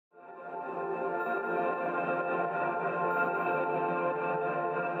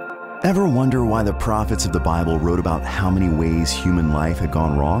Ever wonder why the prophets of the Bible wrote about how many ways human life had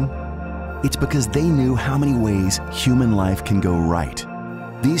gone wrong? It's because they knew how many ways human life can go right.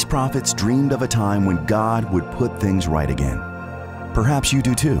 These prophets dreamed of a time when God would put things right again. Perhaps you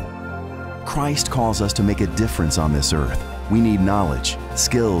do too. Christ calls us to make a difference on this earth. We need knowledge,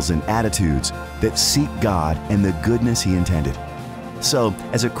 skills, and attitudes that seek God and the goodness He intended. So,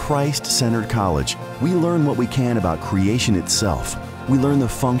 as a Christ-centered college, we learn what we can about creation itself. We learn the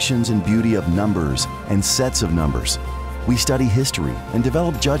functions and beauty of numbers and sets of numbers. We study history and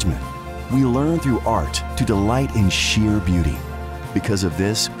develop judgment. We learn through art to delight in sheer beauty. Because of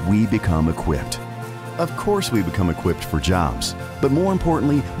this, we become equipped. Of course, we become equipped for jobs, but more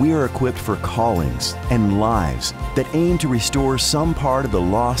importantly, we are equipped for callings and lives that aim to restore some part of the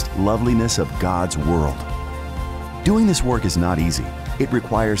lost loveliness of God's world. Doing this work is not easy. It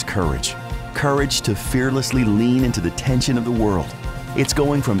requires courage. Courage to fearlessly lean into the tension of the world. It's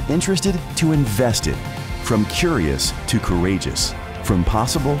going from interested to invested, from curious to courageous, from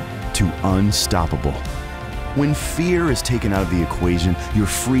possible to unstoppable. When fear is taken out of the equation, you're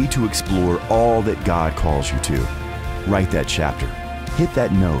free to explore all that God calls you to. Write that chapter, hit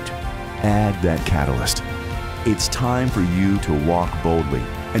that note, add that catalyst. It's time for you to walk boldly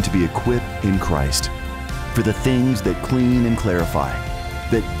and to be equipped in Christ for the things that clean and clarify,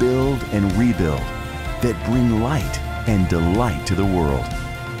 that build and rebuild, that bring light and delight to the world.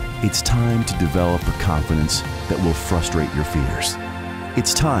 It's time to develop a confidence that will frustrate your fears.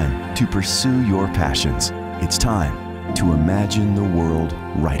 It's time to pursue your passions. It's time to imagine the world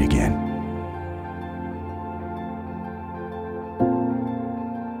right again.